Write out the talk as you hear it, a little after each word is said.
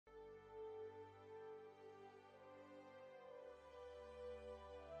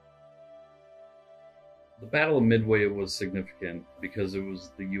The Battle of Midway was significant because it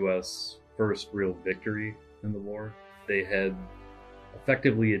was the U.S. first real victory in the war. They had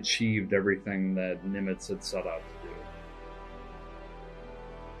effectively achieved everything that Nimitz had set out to do.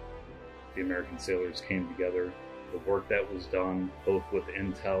 The American sailors came together. The work that was done, both with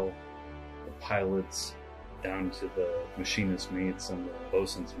intel, the pilots, down to the machinist mates and the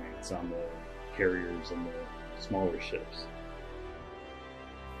bosun's mates on the carriers and the smaller ships.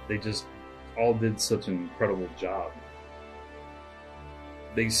 They just all did such an incredible job.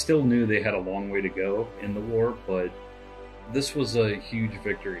 They still knew they had a long way to go in the war, but this was a huge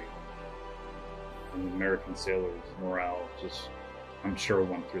victory. And the American sailors' morale just, I'm sure,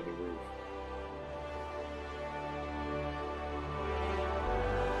 went through the roof.